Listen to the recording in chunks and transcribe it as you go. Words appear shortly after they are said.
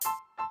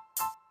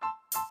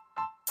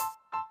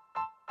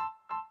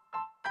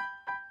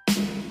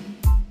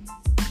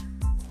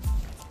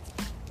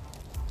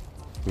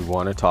we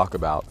want to talk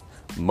about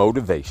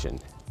motivation.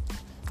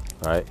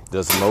 All right,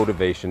 does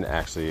motivation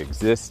actually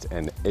exist,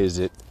 and is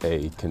it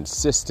a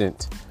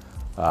consistent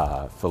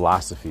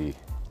philosophy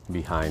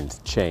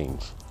behind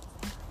change?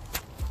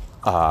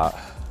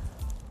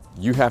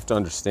 You have to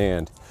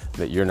understand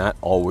that you're not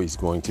always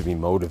going to be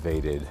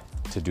motivated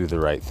to do the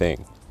right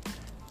thing,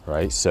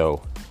 right?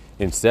 So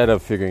instead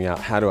of figuring out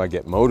how do I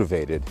get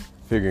motivated,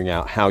 figuring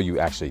out how you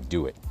actually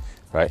do it,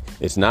 right?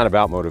 It's not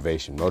about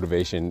motivation.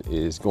 Motivation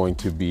is going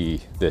to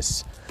be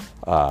this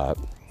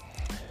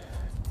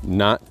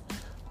not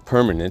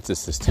permanent,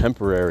 it's this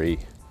temporary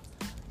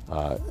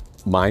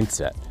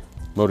mindset.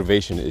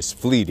 Motivation is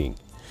fleeting,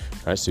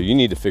 right? So you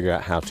need to figure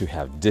out how to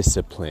have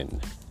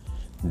discipline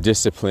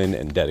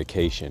and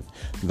dedication.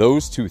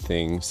 Those two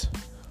things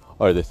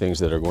are the things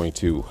that are going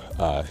to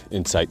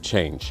incite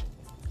change.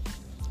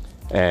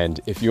 And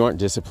if you aren't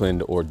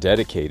disciplined or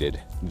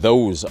dedicated,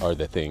 those are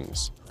the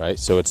things, right?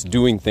 So it's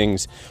doing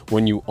things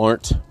when you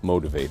aren't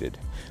motivated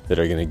that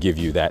are going to give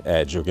you that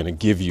edge, or going to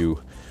give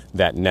you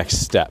that next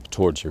step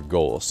towards your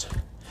goals.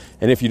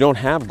 And if you don't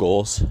have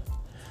goals,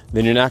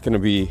 then you're not going to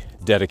be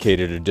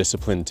dedicated or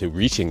disciplined to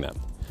reaching them.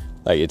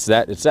 Like it's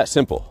that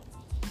simple.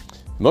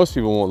 Most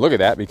people won't look at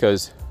that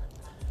because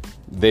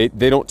they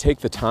don't take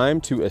the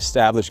time to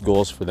establish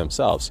goals for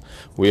themselves.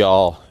 We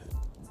all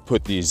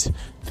put these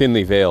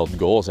thinly veiled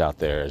goals out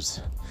there as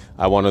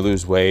I want to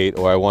lose weight,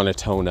 or I want to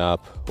tone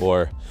up,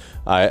 or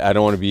I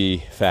don't want to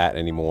be fat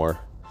anymore.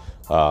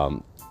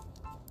 And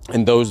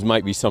those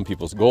might be some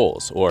people's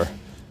goals. Or,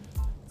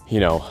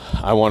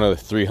 I want to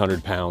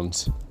 300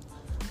 pounds,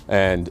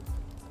 and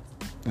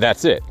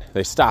that's it.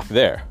 They stop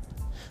there.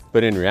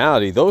 But in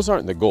reality, those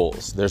aren't the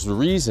goals. There's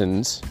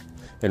reasons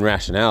and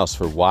rationales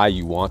for why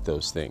you want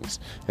those things.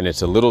 And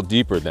it's a little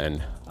deeper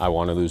than I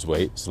want to lose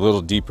weight. It's a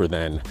little deeper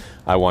than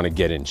I want to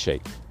get in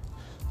shape.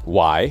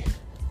 Why?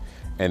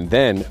 And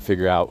then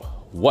figure out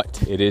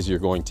what it is you're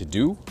going to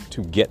do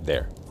to get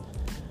there.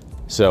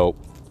 So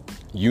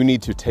you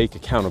need to take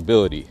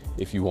accountability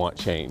if you want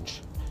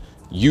change.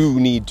 You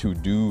need to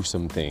do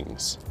some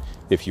things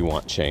if you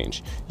want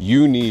change.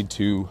 You need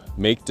to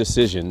make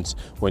decisions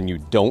when you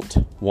don't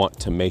want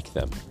to make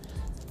them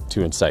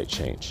to incite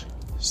change.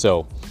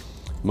 So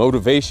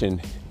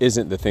motivation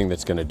isn't the thing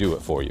that's going to do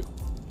it for you.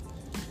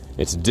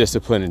 It's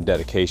discipline and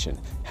dedication.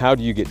 How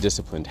do you get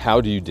disciplined?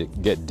 How do you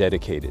get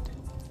dedicated?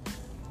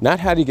 Not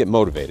how do you get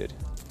motivated.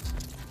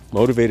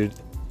 Motivated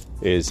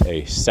is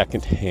a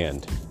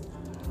second-hand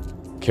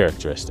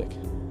characteristic.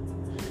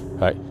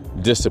 Right?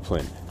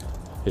 Discipline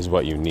is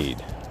what you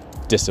need.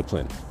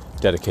 Discipline,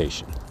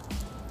 dedication.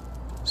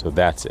 So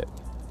that's it.